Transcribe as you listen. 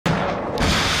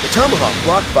The Tomahawk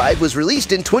Block 5 was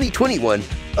released in 2021,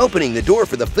 opening the door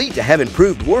for the fleet to have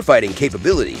improved warfighting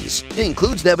capabilities. It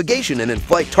includes navigation and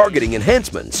in-flight targeting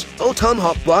enhancements. All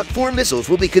Tomahawk Block 4 missiles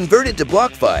will be converted to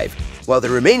Block 5, while the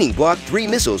remaining Block 3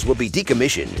 missiles will be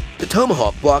decommissioned. The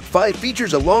Tomahawk Block 5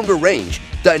 features a longer range,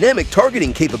 dynamic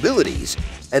targeting capabilities,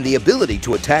 and the ability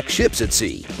to attack ships at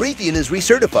sea. Raytheon is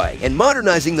recertifying and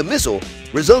modernizing the missile,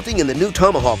 resulting in the new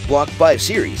Tomahawk Block 5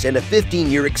 series and a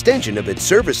 15-year extension of its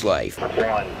service life.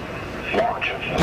 One, launch.